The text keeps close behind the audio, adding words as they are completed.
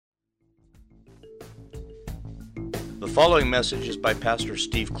The following message is by Pastor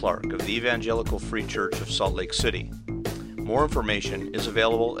Steve Clark of the Evangelical Free Church of Salt Lake City. More information is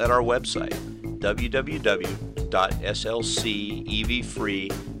available at our website,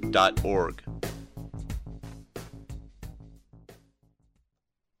 www.slcevfree.org.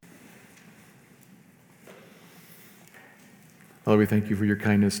 Father, we thank you for your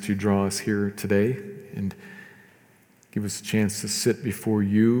kindness to draw us here today and give us a chance to sit before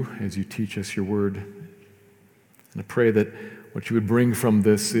you as you teach us your word. And I pray that what you would bring from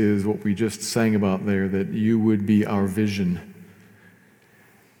this is what we just sang about there, that you would be our vision.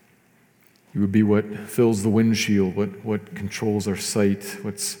 You would be what fills the windshield, what controls our sight,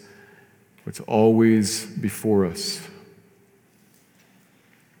 what's always before us.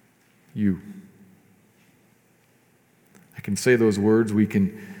 You. I can say those words, we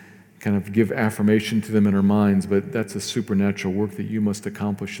can kind of give affirmation to them in our minds, but that's a supernatural work that you must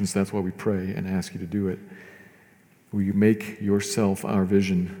accomplish, and so that's why we pray and ask you to do it. Will you make yourself our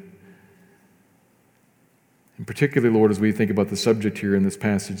vision? And particularly, Lord, as we think about the subject here in this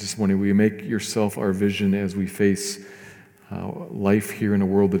passage this morning, will you make yourself our vision as we face life here in a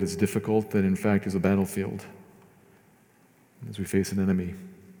world that is difficult, that in fact is a battlefield, as we face an enemy.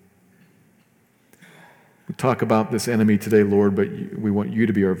 We talk about this enemy today, Lord, but we want you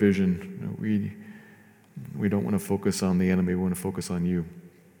to be our vision. We don't want to focus on the enemy, we want to focus on you.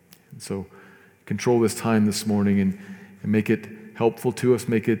 And so control this time this morning and make it helpful to us,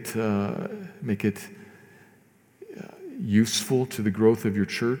 make it useful to the growth of your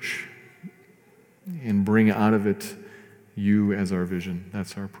church, and bring out of it you as our vision.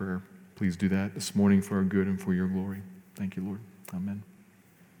 That's our prayer. Please do that this morning for our good and for your glory. Thank you, Lord. Amen.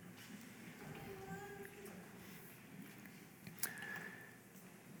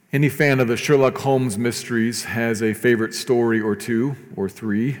 Any fan of the Sherlock Holmes mysteries has a favorite story or two or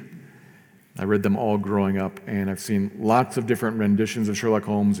three. I read them all growing up, and I've seen lots of different renditions of Sherlock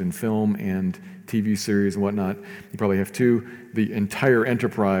Holmes in film and TV series and whatnot. You probably have two. The entire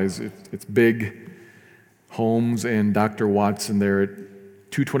enterprise, it's big. Holmes and Dr. Watson there at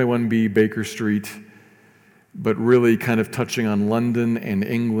 221B Baker Street, but really kind of touching on London and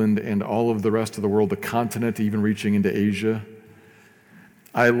England and all of the rest of the world, the continent, even reaching into Asia.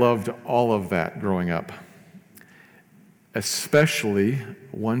 I loved all of that growing up, especially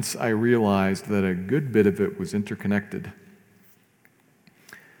once I realized that a good bit of it was interconnected.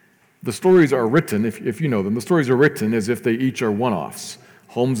 The stories are written, if you know them, the stories are written as if they each are one-offs.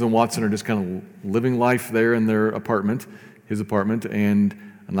 Holmes and Watson are just kind of living life there in their apartment, his apartment, and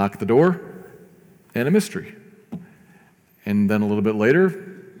a knock at the door, and a mystery. And then a little bit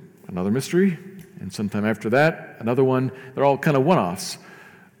later, another mystery, and sometime after that, another one. They're all kind of one-offs.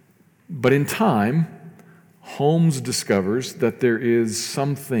 But in time, Holmes discovers that there is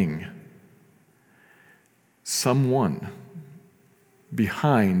something, someone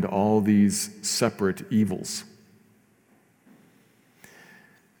behind all these separate evils.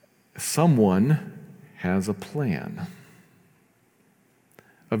 Someone has a plan,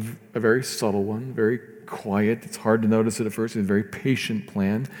 a very subtle one, very quiet. It's hard to notice it at first. It's a very patient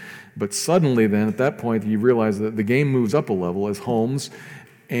plan. But suddenly then, at that point, you realize that the game moves up a level as Holmes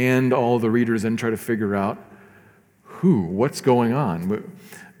and all the readers then try to figure out what's going on.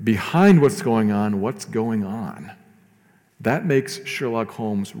 Behind what's going on. That makes Sherlock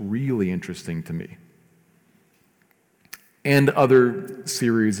Holmes really interesting to me. And other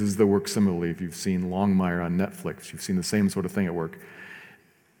series that work similarly. If you've seen Longmire on Netflix, you've seen the same sort of thing at work.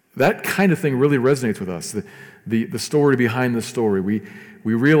 That kind of thing really resonates with us. The story behind the story.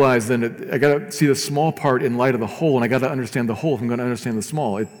 We realize then I got to see the small part in light of the whole, and I got to understand the whole if I'm going to understand the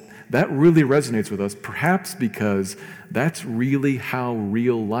small. That really resonates with us, perhaps because that's really how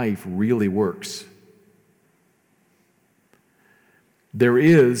real life really works. There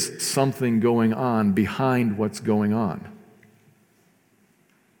is something going on behind what's going on.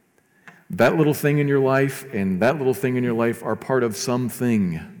 That little thing in your life and that little thing in your life are part of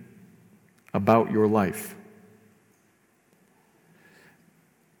something about your life.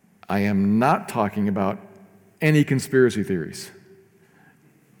 I am not talking about any conspiracy theories.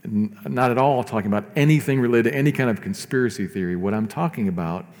 Not at all talking about anything related to any kind of conspiracy theory. What I'm talking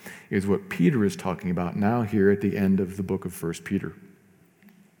about is what Peter is talking about now here at the end of the book of 1 Peter.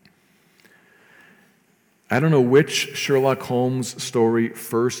 I don't know which Sherlock Holmes story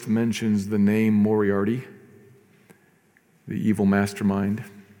first mentions the name Moriarty, the evil mastermind.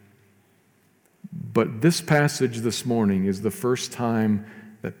 But this passage this morning is the first time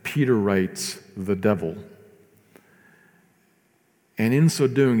that Peter writes the devil. And in so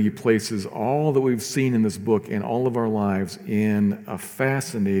doing, he places all that we've seen in this book and all of our lives in a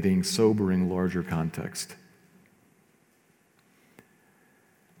fascinating, sobering, larger context.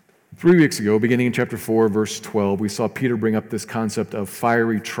 3 weeks ago, beginning in chapter 4, verse 12, we saw Peter bring up this concept of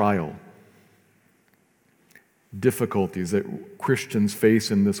fiery trial, difficulties that Christians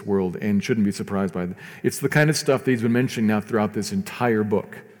face in this world and shouldn't be surprised by. It's the kind of stuff that he's been mentioning now throughout this entire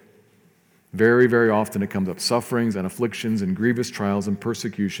book. Very, very often it comes up: sufferings and afflictions and grievous trials and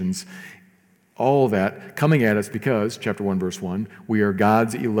persecutions. All that coming at us because, chapter 1, verse 1, we are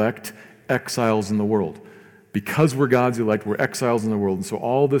God's elect, exiles in the world. Because we're God's elect, we're exiles in the world. And so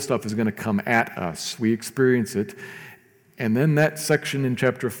all this stuff is going to come at us. We experience it. And then that section in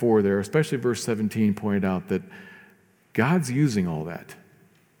chapter 4 there, especially verse 17, pointed out that God's using all that.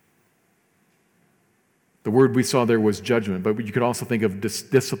 The word we saw there was judgment, but you could also think of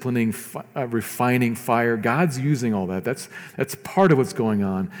disciplining, refining fire. God's using all that. That's part of what's going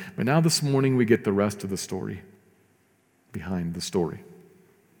on. But now this morning we get the rest of the story, behind the story.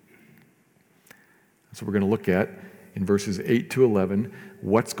 So we're going to look at, in verses 8 to 11,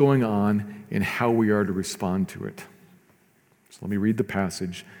 what's going on and how we are to respond to it. So let me read the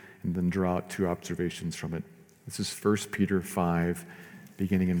passage and then draw out 2 observations from it. This is 1 Peter 5,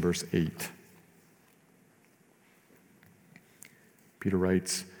 beginning in verse 8. Peter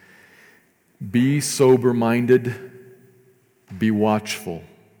writes, "Be sober-minded, be watchful.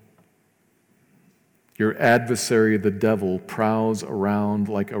 Your adversary, the devil, prowls around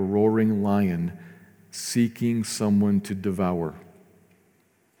like a roaring lion, seeking someone to devour.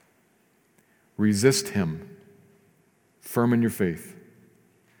 Resist him, firm in your faith,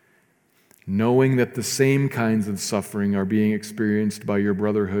 knowing that the same kinds of suffering are being experienced by your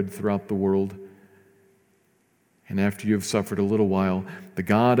brotherhood throughout the world. And after you have suffered a little while, the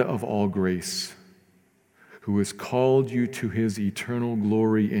God of all grace, who has called you to his eternal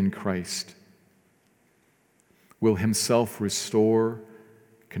glory in Christ, will himself restore,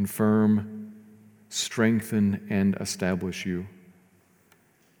 confirm, strengthen, and establish you.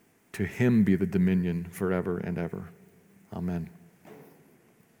 To him be the dominion forever and ever. Amen."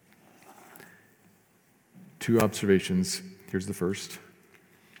 2 observations. Here's the first.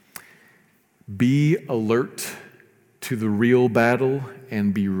 Be alert to the real battle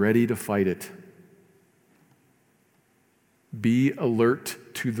and be ready to fight it. Be alert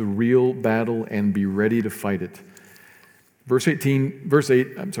to the real battle and be ready to fight it. Verse 8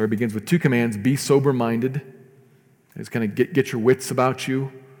 begins with 2 commands. Be sober-minded. It's kind of get your wits about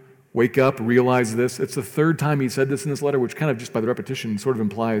you. Wake up, realize this. It's the 3rd time he said this in this letter, which kind of just by the repetition sort of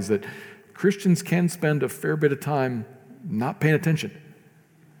implies that Christians can spend a fair bit of time not paying attention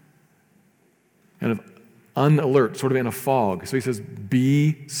and unalert, sort of in a fog. So he says,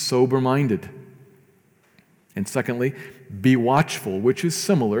 be sober-minded. And secondly, be watchful, which is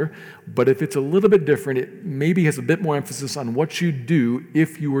similar, but if it's a little bit different, it maybe has a bit more emphasis on what you do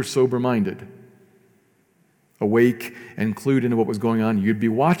if you were sober-minded. Awake and clued into what was going on, you'd be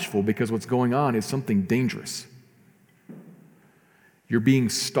watchful because what's going on is something dangerous. You're being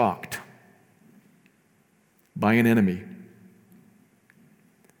stalked by an enemy.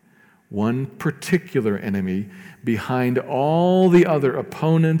 One particular enemy behind all the other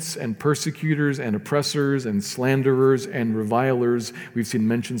opponents and persecutors and oppressors and slanderers and revilers we've seen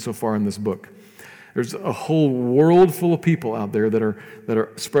mentioned so far in this book. There's a whole world full of people out there that are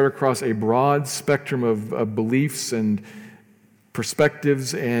spread across a broad spectrum of beliefs and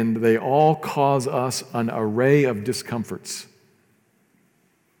perspectives, and they all cause us an array of discomforts,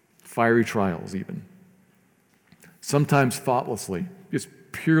 fiery trials even. Sometimes thoughtlessly, just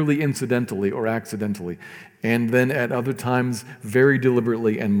purely incidentally or accidentally, and then at other times very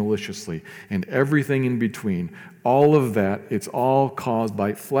deliberately and maliciously, and everything in between. All of that, it's all caused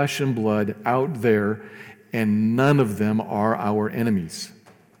by flesh and blood out there, and none of them are our enemies.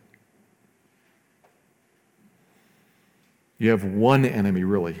 You have one enemy,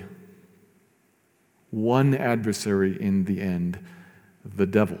 really. One adversary in the end, the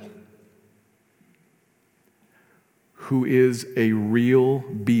devil, who is a real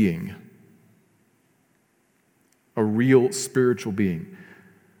being, a real spiritual being.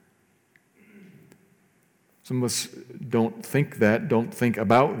 Some of us don't think that, don't think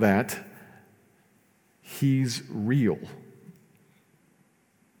about that. He's real.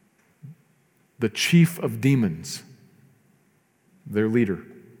 The chief of demons, their leader.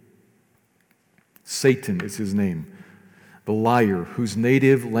 Satan is his name. The liar, whose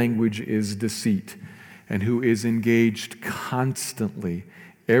native language is deceit, and who is engaged constantly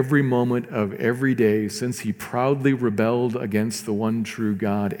every moment of every day since he proudly rebelled against the one true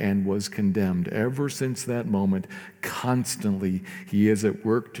God and was condemned. Ever since that moment, constantly, he is at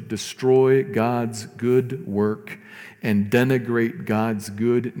work to destroy God's good work and denigrate God's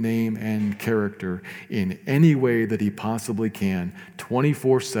good name and character in any way that he possibly can,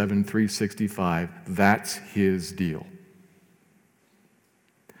 24/7, 365. That's his deal.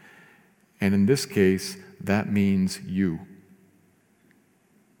 And in this case, that means you.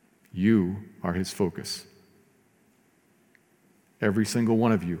 You are his focus. Every single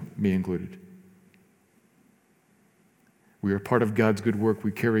one of you, me included. We are part of God's good work.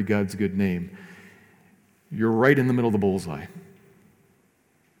 We carry God's good name. You're right in the middle of the bullseye.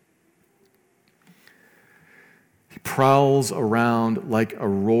 He prowls around like a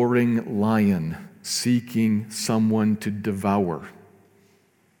roaring lion, seeking someone to devour.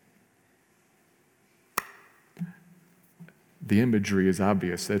 The imagery is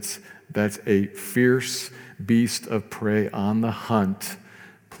obvious. That's a fierce beast of prey on the hunt,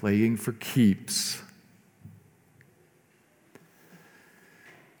 playing for keeps.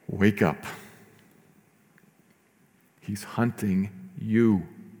 Wake up. He's hunting you.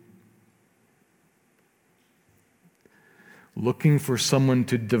 Looking for someone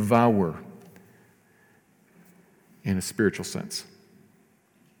to devour in a spiritual sense.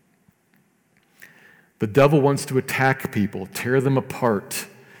 The devil wants to attack people, tear them apart,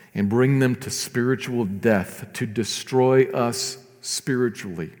 and bring them to spiritual death, to destroy us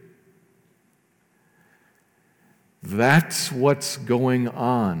spiritually. That's what's going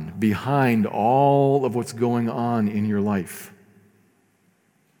on behind all of what's going on in your life.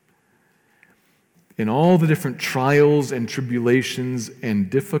 In all the different trials and tribulations and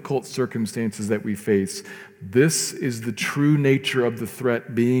difficult circumstances that we face, this is the true nature of the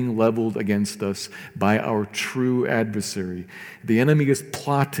threat being leveled against us by our true adversary. The enemy is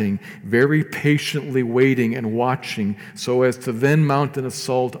plotting, very patiently waiting and watching so as to then mount an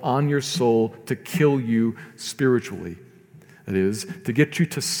assault on your soul to kill you spiritually. That is, to get you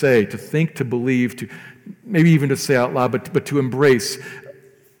to say, to think, to believe, to maybe even to say out loud, but to embrace,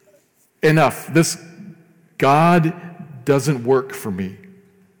 enough. This God doesn't work for me.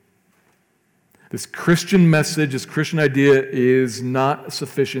 This Christian message, this Christian idea is not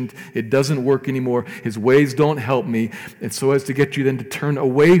sufficient. It doesn't work anymore. His ways don't help me. And so as to get you then to turn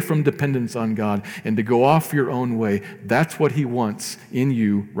away from dependence on God and to go off your own way, that's what he wants in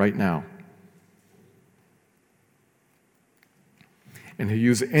you right now. And he'll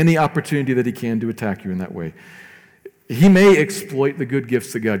use any opportunity that he can to attack you in that way. He may exploit the good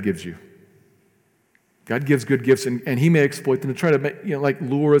gifts that God gives you. God gives good gifts, and he may exploit them to try to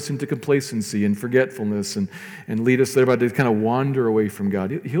lure us into complacency and forgetfulness and lead us there to kind of wander away from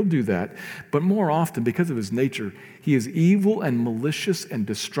God. He'll do that. But more often, because of his nature, he is evil and malicious and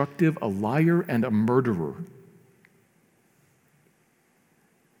destructive, a liar and a murderer.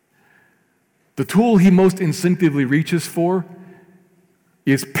 The tool he most instinctively reaches for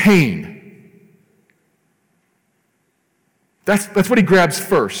is pain. That's what he grabs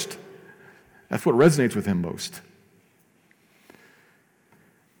first. That's what resonates with him most.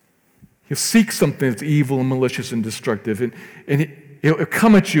 He'll seek something that's evil and malicious and destructive, and he'll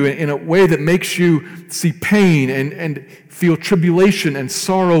come at you in a way that makes you see pain and feel tribulation and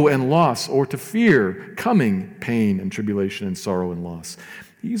sorrow and loss, or to fear coming pain and tribulation and sorrow and loss.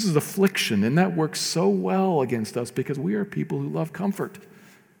 He uses affliction, and that works so well against us because we are people who love comfort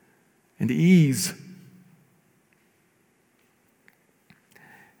and ease.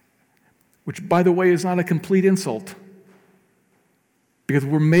 Which, by the way, is not a complete insult, because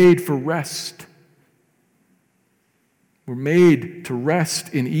we're made for rest. We're made to rest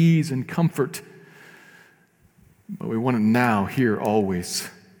in ease and comfort, but we want it now, here, always.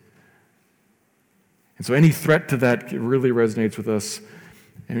 And so any threat to that really resonates with us.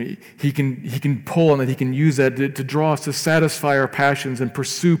 And he can pull on that. He can use that to draw us to satisfy our passions and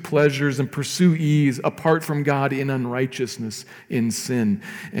pursue pleasures and pursue ease apart from God in unrighteousness, in sin.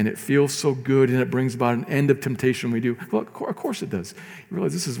 And it feels so good, and it brings about an end of temptation we do. Well, of course it does. You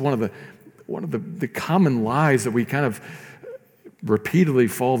realize this is one of the common lies that we kind of repeatedly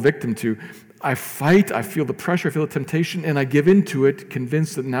fall victim to. I fight, I feel the pressure, I feel the temptation, and I give into it,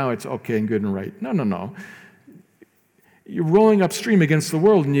 convinced that now it's okay and good and right. No. You're rolling upstream against the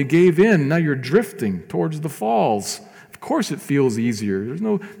world, and you gave in. Now you're drifting towards the falls. Of course it feels easier.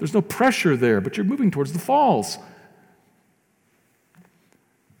 There's no pressure there, but you're moving towards the falls.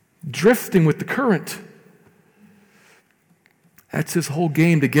 Drifting with the current. That's his whole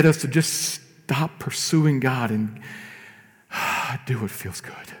game, to get us to just stop pursuing God and do what feels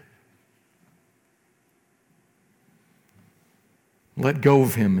good. Let go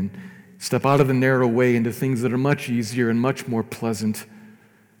of him and step out of the narrow way into things that are much easier and much more pleasant.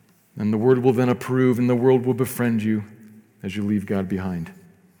 And the Word will then approve, and the world will befriend you as you leave God behind.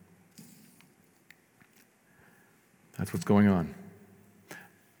 That's what's going on.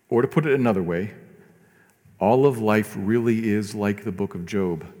 Or to put it another way, all of life really is like the book of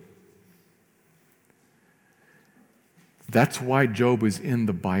Job. That's why Job is in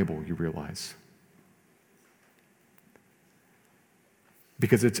the Bible, you realize.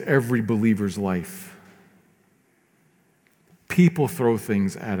 Because it's every believer's life. People throw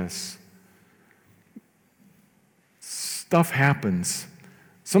things at us. Stuff happens.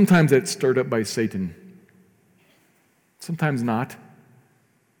 Sometimes it's stirred up by Satan. Sometimes not.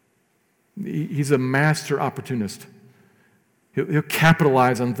 He's a master opportunist. He'll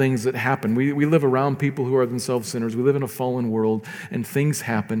capitalize on things that happen. We live around people who are themselves sinners. We live in a fallen world, and things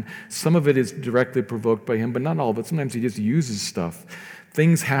happen. Some of it is directly provoked by him, but not all of it. Sometimes he just uses stuff.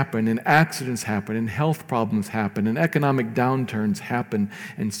 Things happen, and accidents happen, and health problems happen, and economic downturns happen,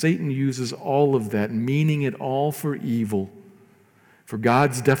 and Satan uses all of that, meaning it all for evil, for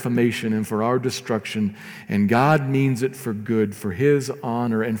God's defamation and for our destruction, and God means it for good, for his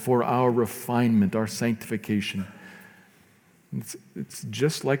honor and for our refinement, our sanctification. It's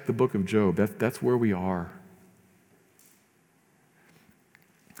just like the book of Job. That's where we are.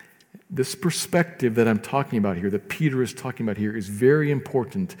 This perspective that I'm talking about here, that Peter is talking about here, is very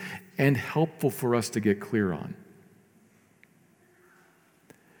important and helpful for us to get clear on.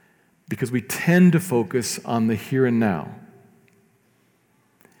 Because we tend to focus on the here and now.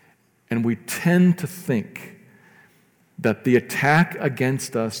 And we tend to think that the attack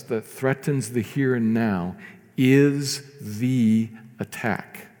against us that threatens the here and now is the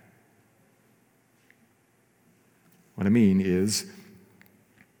attack. What I mean is,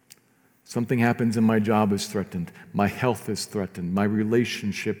 something happens and my job is threatened, my health is threatened, my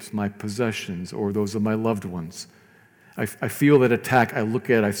relationships, my possessions, or those of my loved ones. I feel that attack, I look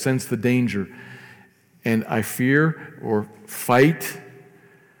at it, I sense the danger, and I fear or fight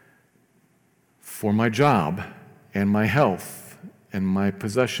for my job and my health and my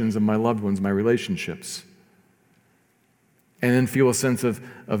possessions and my loved ones, my relationships. And then feel a sense of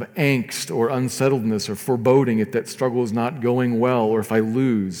angst or unsettledness or foreboding if that struggle is not going well or if I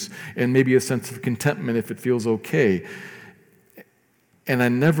lose, and maybe a sense of contentment if it feels okay. And I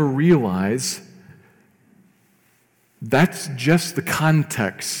never realize that's just the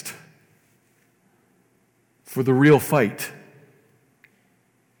context for the real fight.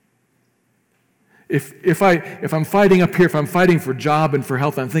 If I'm fighting up here, if I'm fighting for job and for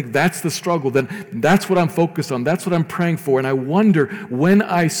health, and I think that's the struggle, then that's what I'm focused on, that's what I'm praying for. And I wonder, when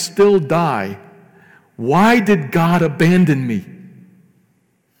I still die, why did God abandon me?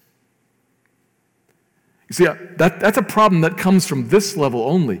 You see, that's a problem that comes from this level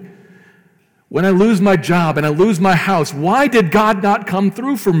only. When I lose my job and I lose my house, why did God not come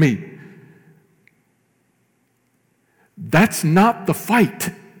through for me? That's not the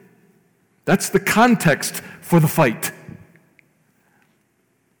fight. That's the context for the fight.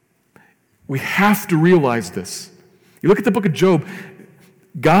 We have to realize this. You look at the book of Job,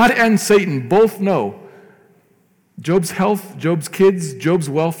 God and Satan both know Job's health, Job's kids, Job's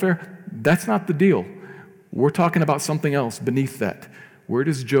welfare, that's not the deal. We're talking about something else beneath that. Where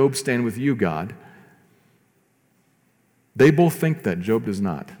does Job stand with you, God? They both think that. Job does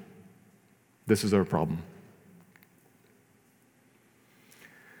not. This is our problem.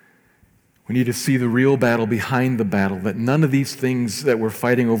 We need to see the real battle behind the battle, that none of these things that we're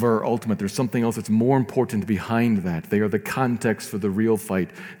fighting over are ultimate. There's something else that's more important behind that. They are the context for the real fight.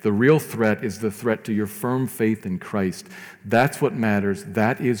 The real threat is the threat to your firm faith in Christ. That's what matters.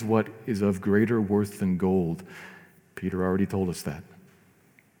 That is what is of greater worth than gold. Peter already told us that.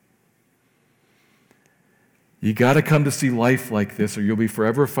 You got to come to see life like this, or you'll be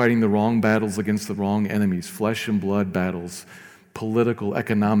forever fighting the wrong battles against the wrong enemies, flesh and blood battles, political,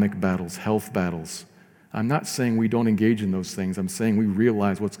 economic battles, health battles. I'm not saying we don't engage in those things. I'm saying we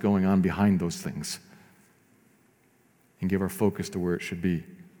realize what's going on behind those things and give our focus to where it should be.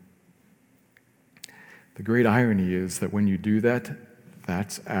 The great irony is that when you do that,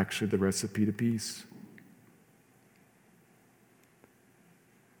 that's actually the recipe to peace.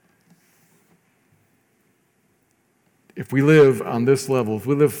 If we live on this level, if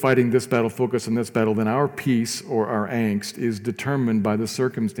we live fighting this battle, focus on this battle, then our peace or our angst is determined by the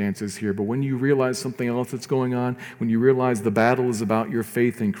circumstances here. But when you realize something else that's going on, when you realize the battle is about your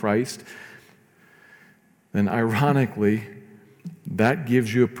faith in Christ, then ironically, that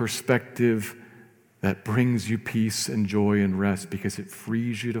gives you a perspective that brings you peace and joy and rest, because it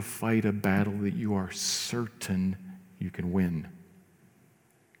frees you to fight a battle that you are certain you can win.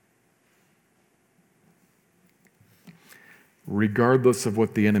 regardless of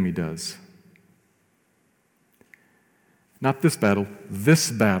what the enemy does. Not this battle,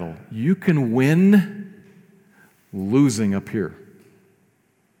 this battle. You can win losing up here.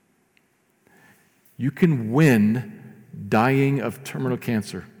 You can win dying of terminal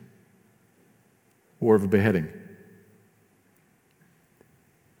cancer or of a beheading.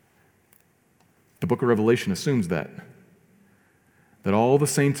 The book of Revelation assumes that all the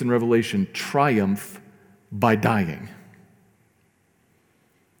saints in Revelation triumph by dying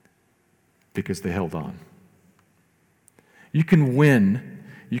because they held on. You can win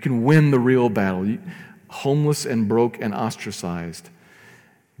the real battle, homeless and broke and ostracized,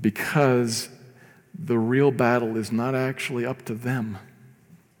 because the real battle is not actually up to them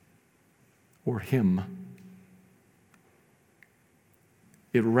or him.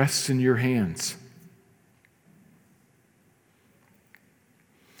 It rests in your hands.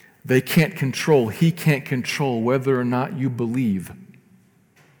 He can't control whether or not you believe.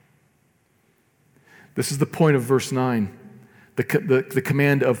 This is the point of verse 9. The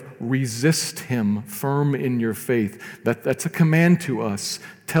command of resist him, firm in your faith. That's a command to us,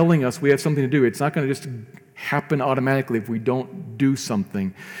 telling us we have something to do. It's not going to just happen automatically if we don't do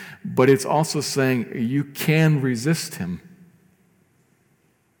something. But it's also saying you can resist him.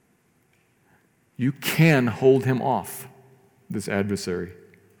 You can hold him off, this adversary.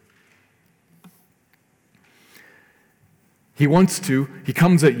 He wants to, he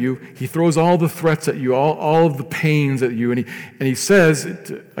comes at you, he throws all the threats at you, all of the pains at you, and he says,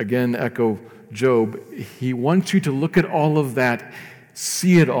 again, echo Job, he wants you to look at all of that,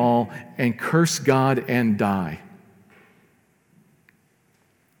 see it all, and curse God and die.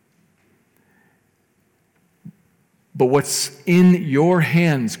 But what's in your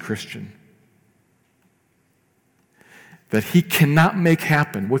hands, Christian, that he cannot make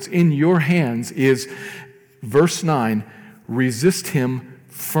happen, what's in your hands is, verse 9, resist him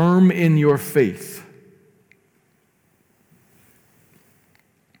firm in your faith.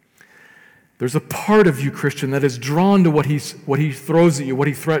 There's a part of you, Christian, that is drawn to what he throws at you, what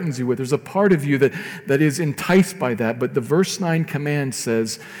he threatens you with. There's a part of you that is enticed by that. But the verse 9 command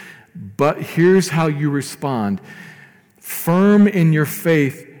says, but here's how you respond. Firm in your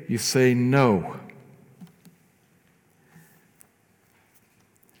faith, you say no.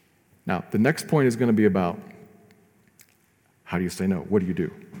 Now, the next point is going to be about how do you say no? What do you do?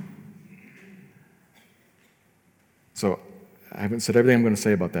 So I haven't said everything I'm going to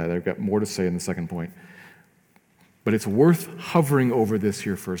say about that. I've got more to say in the second point. But it's worth hovering over this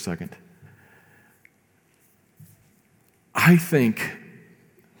here for a second. I think,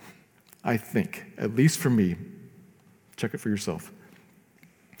 at least for me, check it for yourself.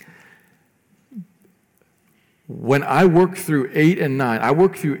 When I work through 8 and 9, I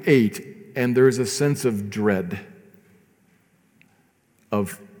work through 8, and there's a sense of dread,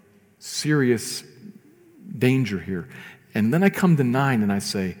 of serious danger here. And then I come to 9 and I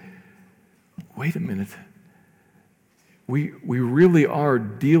say, wait a minute. We really are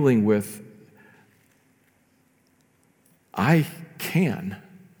dealing with, I can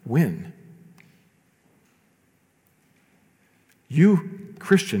win. You,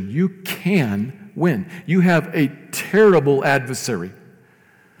 Christian, you can win. You have a terrible adversary.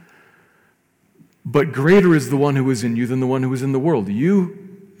 But greater is the one who is in you than the one who is in the world.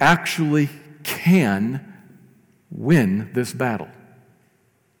 You actually can win this battle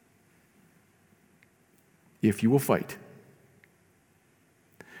if you will fight.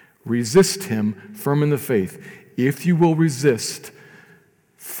 Resist him, firm in the faith. If you will resist,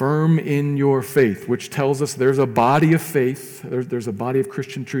 firm in your faith, which tells us there's a body of faith, there's a body of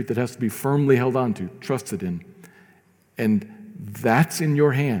Christian truth that has to be firmly held on to, trusted in. And that's in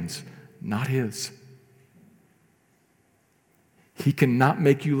your hands, not his. He cannot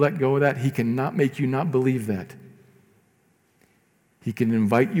make you let go of that. He cannot make you not believe that. He can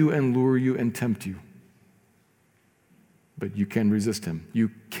invite you and lure you and tempt you. But you can resist him.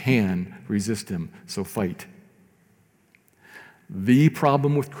 You can resist him, so fight. The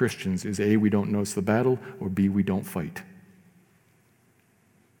problem with Christians is A, we don't notice the battle, or B, we don't fight.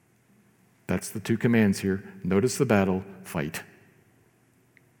 That's the two commands here. Notice the battle, fight.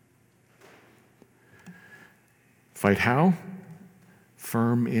 Fight how?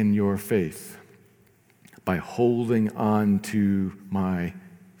 Firm in your faith, by holding on to my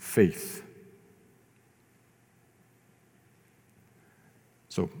faith.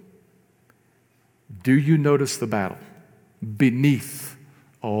 So, do you notice the battle beneath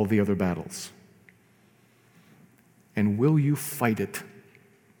all the other battles? And will you fight it?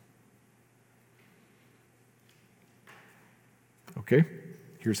 Okay,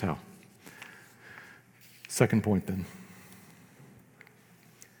 here's how. Second point then.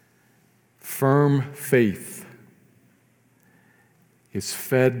 Firm faith is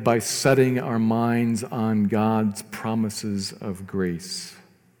fed by setting our minds on God's promises of grace.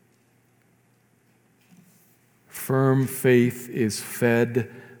 Firm faith is fed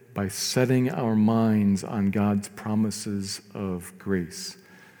by setting our minds on God's promises of grace.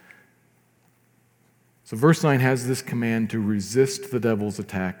 So verse 9 has this command to resist the devil's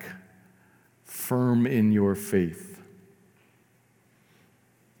attack, firm in your faith.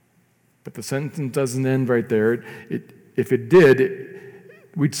 But the sentence doesn't end right there. If it did,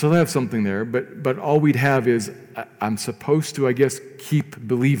 we'd still have something there, but all we'd have is, I'm supposed to, I guess, keep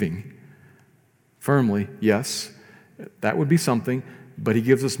believing firmly. Yes, that would be something, but he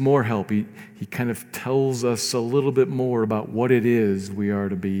gives us more help. He kind of tells us a little bit more about what it is we are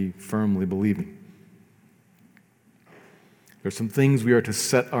to be firmly believing. There's some things we are to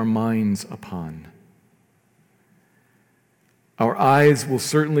set our minds upon. Our eyes will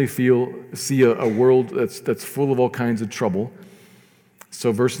certainly see a world that's full of all kinds of trouble.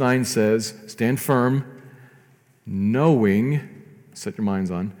 So verse 9 says, stand firm, knowing, set your minds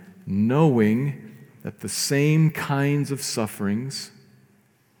on, knowing that the same kinds of sufferings,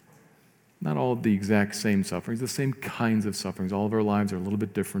 not all of the exact same sufferings, the same kinds of sufferings. All of our lives are a little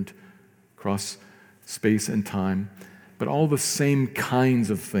bit different across space and time, but all the same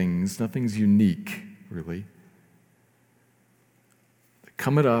kinds of things, nothing's unique, really, that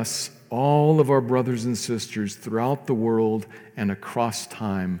come at us, all of our brothers and sisters throughout the world and across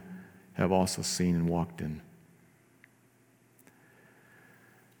time have also seen and walked in.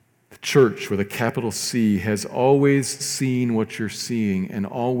 The church with a capital C has always seen what you're seeing and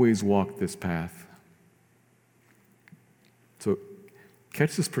always walked this path. So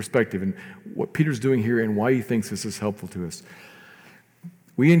catch this perspective and what Peter's doing here and why he thinks this is helpful to us.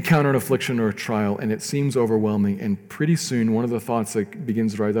 We encounter an affliction or a trial and it seems overwhelming, and pretty soon one of the thoughts that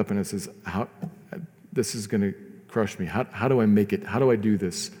begins to rise up in us is, this is going to crush me. How do I make it? How do I do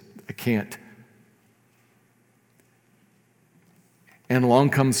this? I can't. And along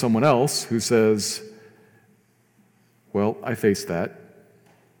comes someone else who says, well, I faced that.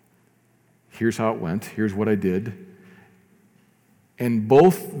 Here's how it went. Here's what I did. And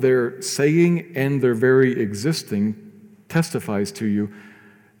both their saying and their very existing testifies to you,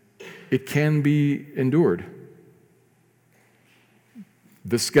 it can be endured.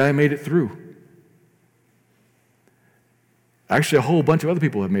 This guy made it through. Actually, a whole bunch of other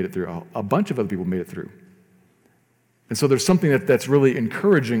people have made it through. A bunch of other people made it through. And so there's something that's really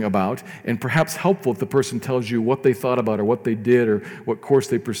encouraging about, and perhaps helpful if the person tells you what they thought about or what they did or what course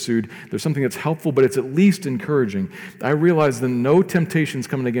they pursued. There's something that's helpful, but it's at least encouraging. I realize that no temptation is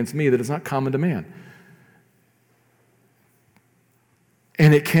coming against me that is not common to man.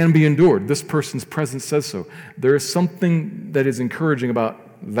 And it can be endured. This person's presence says so. There is something that is encouraging about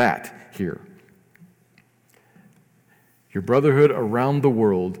that here. Your brotherhood around the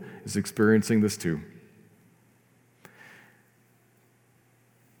world is experiencing this too.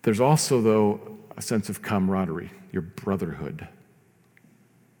 There's also, though, a sense of camaraderie, your brotherhood,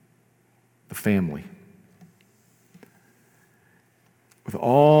 the family. With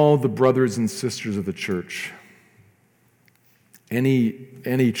all the brothers and sisters of the church,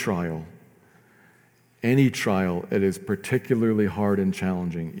 any trial that is particularly hard and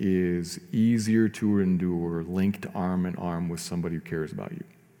challenging is easier to endure linked arm in arm with somebody who cares about you.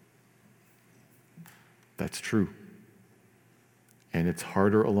 That's true. And it's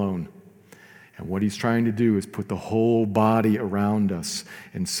harder alone. And what he's trying to do is put the whole body around us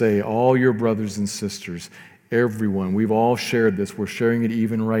and say, all your brothers and sisters, everyone, we've all shared this. We're sharing it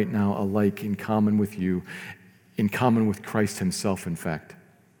even right now alike in common with you, in common with Christ himself, in fact,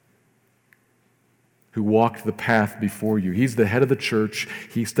 who walked the path before you. He's the head of the church.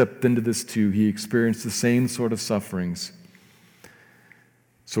 He stepped into this too. He experienced the same sort of sufferings.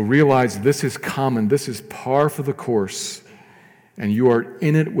 So realize this is common. This is par for the course. And you are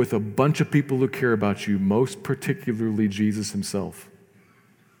in it with a bunch of people who care about you, most particularly Jesus himself.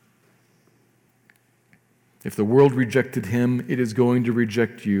 If the world rejected him, it is going to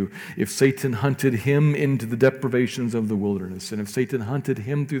reject you. If Satan hunted him into the deprivations of the wilderness, and if Satan hunted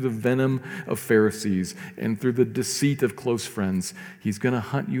him through the venom of Pharisees and through the deceit of close friends, he's going to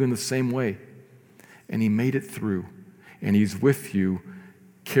hunt you in the same way. And he made it through. And he's with you,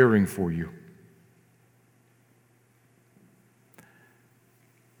 caring for you.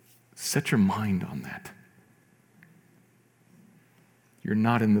 Set your mind on that. You're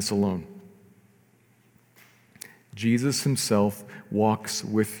not in this alone. Jesus himself walks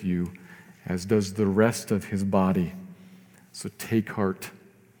with you, as does the rest of his body. So take heart.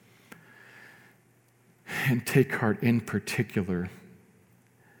 And take heart in particular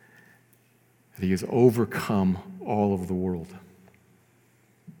that he has overcome all of the world.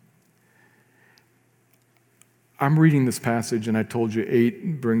 I'm reading this passage, and I told you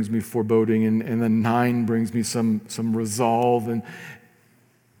 8 brings me foreboding, and then 9 brings me some resolve. And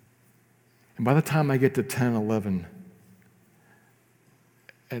by the time I get to 10, 11,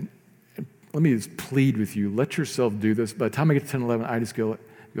 and let me just plead with you, let yourself do this. By the time I get to 10, 11, I just go,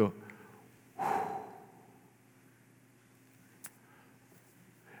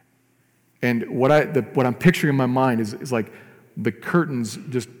 and what I'm picturing in my mind is like the curtains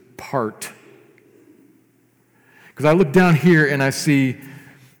just part. Because I look down here and I see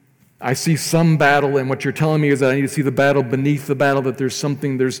some battle, and what you're telling me is that I need to see the battle beneath the battle, that there's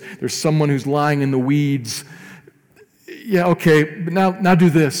someone who's lying in the weeds. Yeah, okay, but now do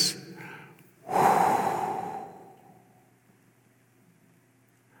this.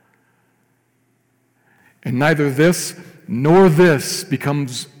 And neither this nor this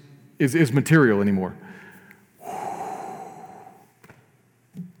is material anymore.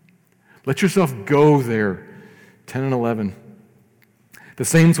 Let yourself go there. 10 and 11. The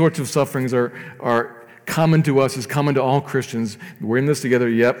same sorts of sufferings are common to us, is common to all Christians. We're in this together,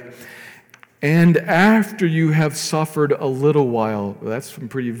 yep. And after you have suffered a little while, that's some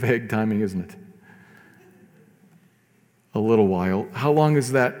pretty vague timing, isn't it? A little while. How long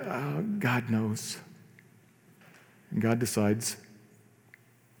is that? God knows. And God decides.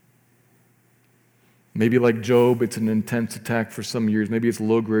 Maybe like Job, it's an intense attack for some years. Maybe it's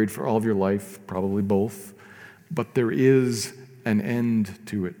low grade for all of your life, probably both. But there is an end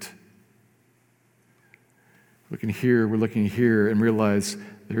to it. We're looking here, and realize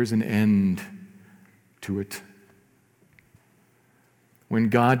there's an end to it. When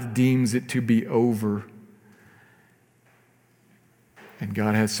God deems it to be over, and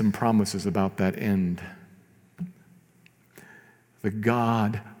God has some promises about that end. The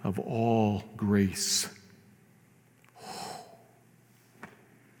God of all grace.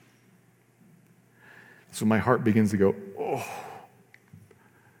 So my heart begins to go, oh.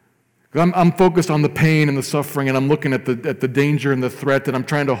 I'm focused on the pain and the suffering, and I'm looking at the danger and the threat, and I'm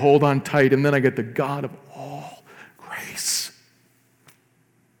trying to hold on tight, and then I get the God of all grace.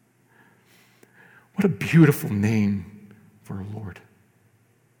 What a beautiful name for our Lord.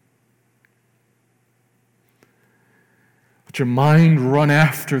 Let your mind run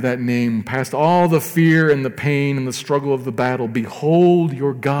after that name, past all the fear and the pain and the struggle of the battle. Behold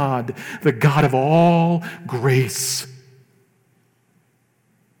your God, the God of all grace.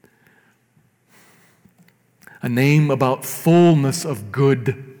 A name about fullness of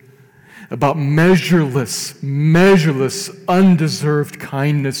good, about measureless, undeserved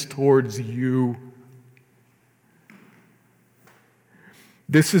kindness towards you.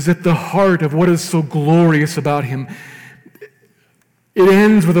 This is at the heart of what is so glorious about him. It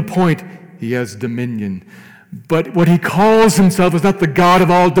ends with a point, he has dominion. But what he calls himself is not the God of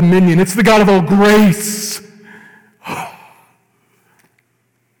all dominion, it's the God of all grace.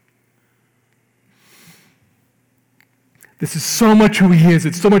 This is so much who he is.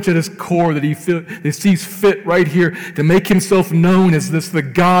 It's so much at his core that he sees fit right here to make himself known as the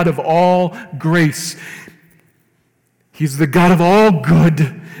God of all grace. He's the God of all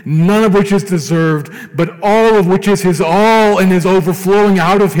good, none of which is deserved, but all of which is his all and is overflowing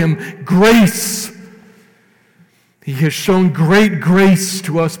out of him. Grace. He has shown great grace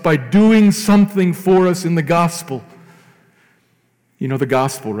to us by doing something for us in the gospel. You know the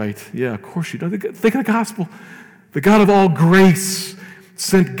gospel, right? Yeah, of course you know. Think of the gospel. The God of all grace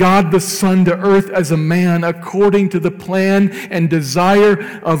sent God the Son to earth as a man according to the plan and desire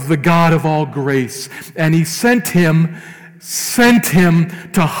of the God of all grace. And he sent him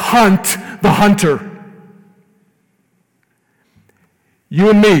to hunt the hunter.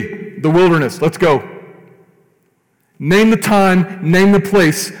 You and me, the wilderness, let's go. Name the time, name the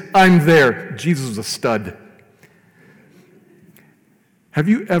place, I'm there. Jesus was a stud. Have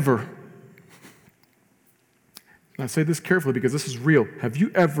you ever, and I say this carefully because this is real, have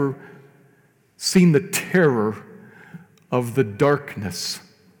you ever seen the terror of the darkness?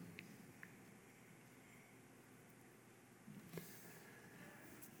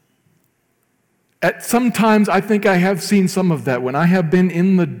 Sometimes I think I have seen some of that when I have been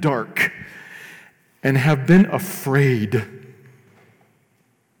in the dark and have been afraid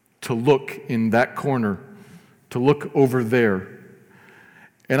to look in that corner, to look over there.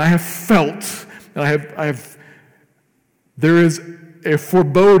 And I have felt, and there is a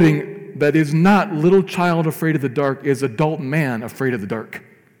foreboding that is not little child afraid of the dark, is adult man afraid of the dark.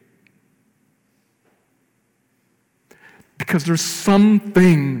 Because there's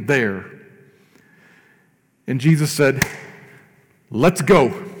something there. And Jesus said, let's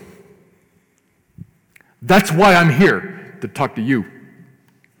go. That's why I'm here, to talk to you.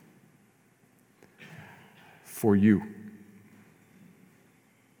 For you.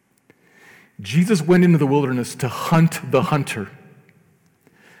 Jesus went into the wilderness to hunt the hunter.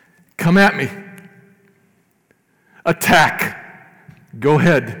 Come at me. Attack. Go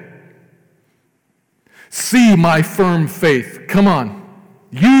ahead. See my firm faith. Come on.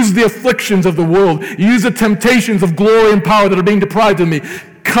 Use the afflictions of the world. Use the temptations of glory and power that are being deprived of me.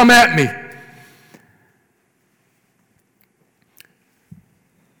 Come at me.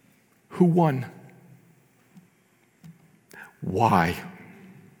 Who won? Why?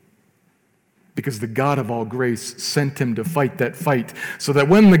 Because the God of all grace sent him to fight that fight, so that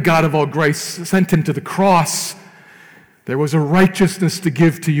when the God of all grace sent him to the cross, there was a righteousness to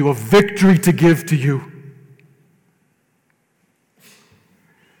give to you, a victory to give to you.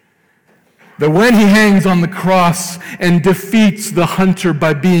 That when he hangs on the cross and defeats the hunter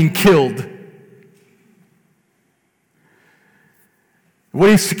by being killed, what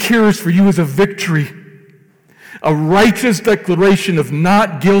he secures for you is a victory, a righteous declaration of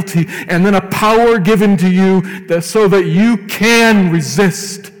not guilty, and then a power given to you so that you can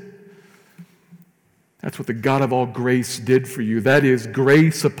resist. That's what the God of all grace did for you. That is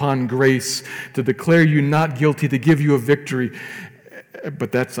grace upon grace, to declare you not guilty, to give you a victory.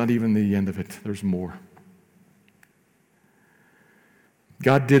 But that's not even the end of it. There's more.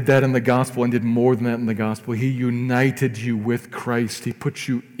 God did that in the gospel and did more than that in the gospel. He united you with Christ. He put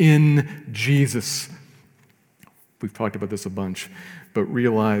you in Jesus. We've talked about this a bunch, but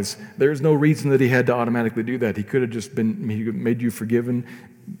realize there's no reason that he had to automatically do that. He could have just made you forgiven,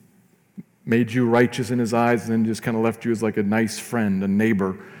 made you righteous in his eyes, and then just kind of left you as like a nice friend, a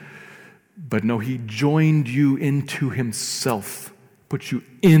neighbor. But no, he joined you into himself, put you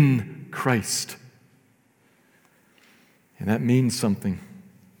in Christ. And that means something.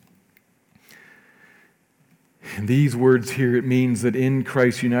 And these words here, it means that in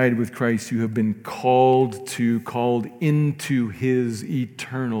Christ, united with Christ, you have been called into his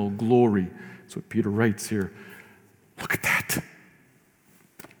eternal glory. That's what Peter writes here. Look at that.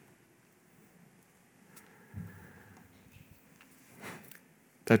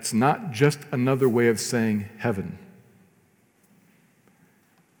 That's not just another way of saying heaven.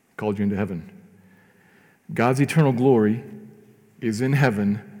 Called you into heaven. God's eternal glory is in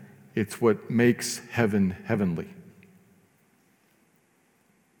heaven. It's what makes heaven heavenly.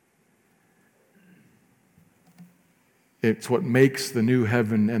 It's what makes the new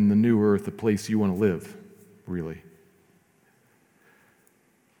heaven and the new earth a place you want to live, really.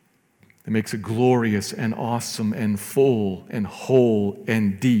 It makes it glorious and awesome and full and whole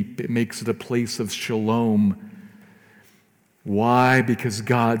and deep. It makes it a place of shalom. Why? Because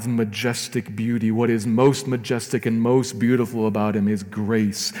God's majestic beauty, what is most majestic and most beautiful about him is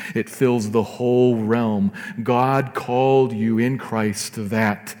grace. It fills the whole realm. God called you in Christ to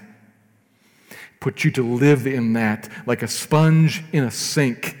that. Put you to live in that like a sponge in a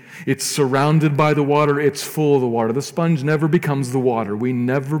sink. It's surrounded by the water. It's full of the water. The sponge never becomes the water. We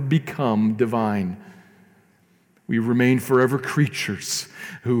never become divine. We remain forever creatures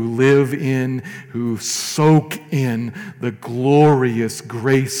who live in, who soak in the glorious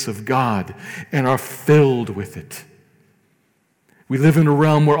grace of God and are filled with it. We live in a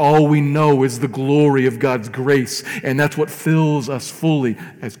realm where all we know is the glory of God's grace, and that's what fills us fully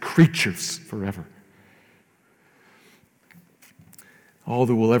as creatures forever. All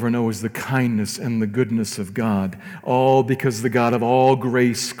that we'll ever know is the kindness and the goodness of God, all because the God of all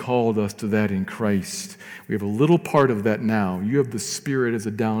grace called us to that in Christ. We have a little part of that now. You have the Spirit as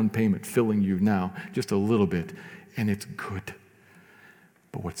a down payment filling you now, just a little bit, and it's good.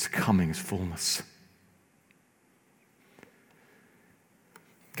 But what's coming is fullness.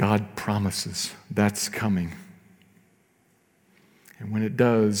 God promises that's coming. And when it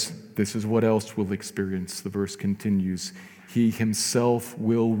does, this is what else we'll experience. The verse continues. He himself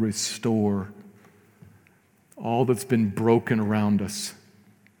will restore all that's been broken around us.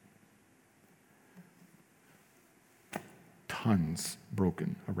 Tons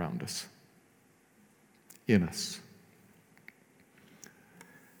broken around us, in us.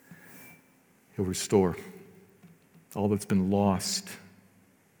 He'll restore all that's been lost.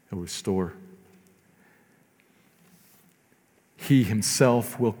 He'll restore. He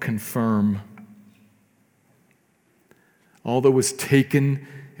himself will confirm all that was taken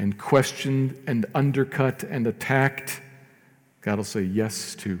and questioned and undercut and attacked. God will say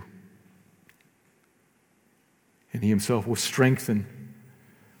yes to. And he himself will strengthen.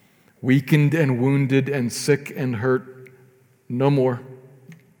 Weakened and wounded and sick and hurt, no more.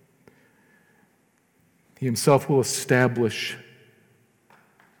 He himself will establish.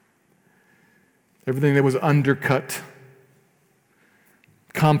 everything that was undercut,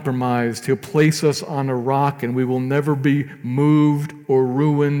 compromised. He'll place us on a rock and we will never be moved or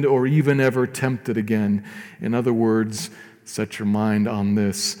ruined or even ever tempted again. In other words, set your mind on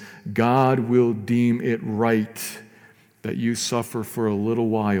this. God will deem it right that you suffer for a little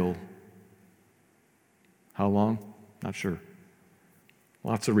while. How long? Not sure.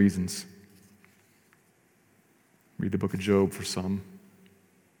 Lots of reasons. Read the book of Job for some.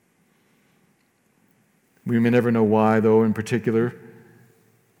 We may never know why, though, in particular.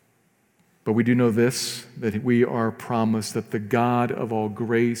 But we do know this, that we are promised that the God of all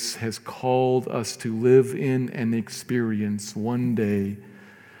grace has called us to live in and experience one day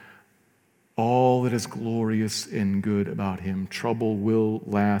all that is glorious and good about Him. Trouble will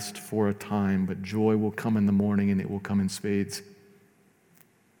last for a time, but joy will come in the morning, and it will come in spades.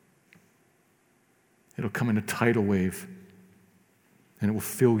 It'll come in a tidal wave, and it will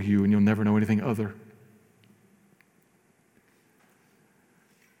fill you, and you'll never know anything other.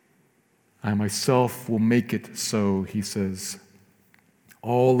 I myself will make it so, he says.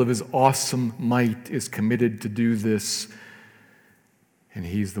 All of His awesome might is committed to do this, and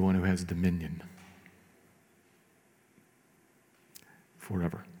He's the one who has dominion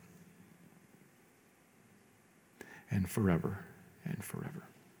forever and forever and forever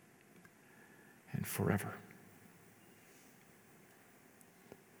and forever.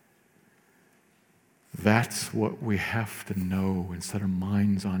 That's what we have to know and set our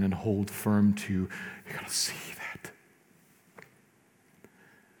minds on and hold firm to. You got to see that.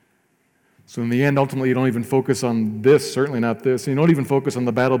 So in the end, ultimately, you don't even focus on this, certainly not this. You don't even focus on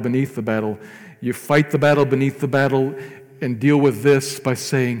the battle beneath the battle. You fight the battle beneath the battle and deal with this by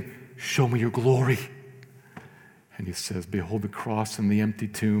saying, show me your glory. And He says, behold the cross and the empty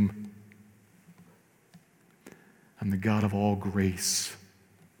tomb. I'm the God of all grace.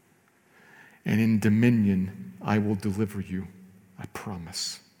 And in dominion, I will deliver you. I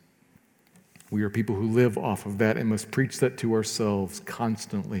promise. We are people who live off of that and must preach that to ourselves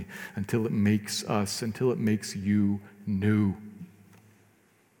constantly until it makes us, until it makes you new.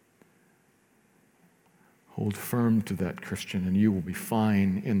 Hold firm to that, Christian, and you will be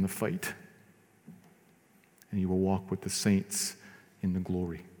fine in the fight. And you will walk with the saints in the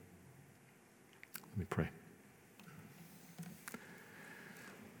glory. Let me pray.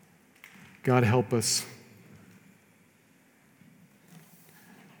 God, help us.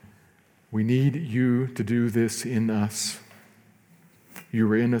 We need You to do this in us.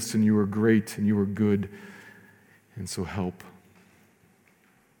 You are in us, and You are great, and You are good. And so help.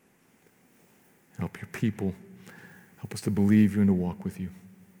 Help Your people. Help us to believe You and to walk with You.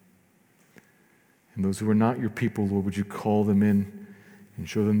 And those who are not Your people, Lord, would You call them in and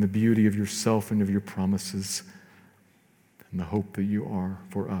show them the beauty of Yourself and of Your promises and the hope that You are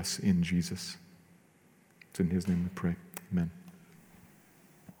for us in Jesus. It's in His name we pray. Amen.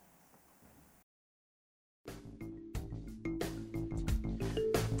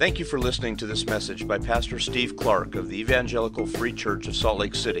 Thank you for listening to this message by Pastor Steve Clark of the Evangelical Free Church of Salt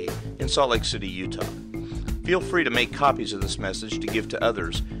Lake City in Salt Lake City, Utah. Feel free to make copies of this message to give to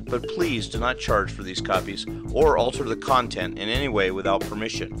others, but please do not charge for these copies or alter the content in any way without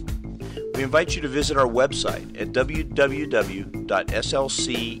permission. We invite you to visit our website at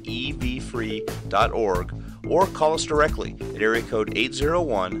www.slcevfree.org or call us directly at area code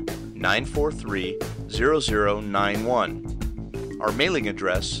 801-943-0091. Our mailing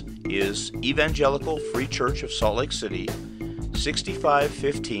address is Evangelical Free Church of Salt Lake City,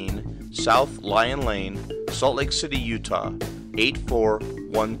 6515 South Lion Lane, Salt Lake City, Utah,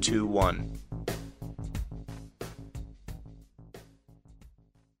 84121.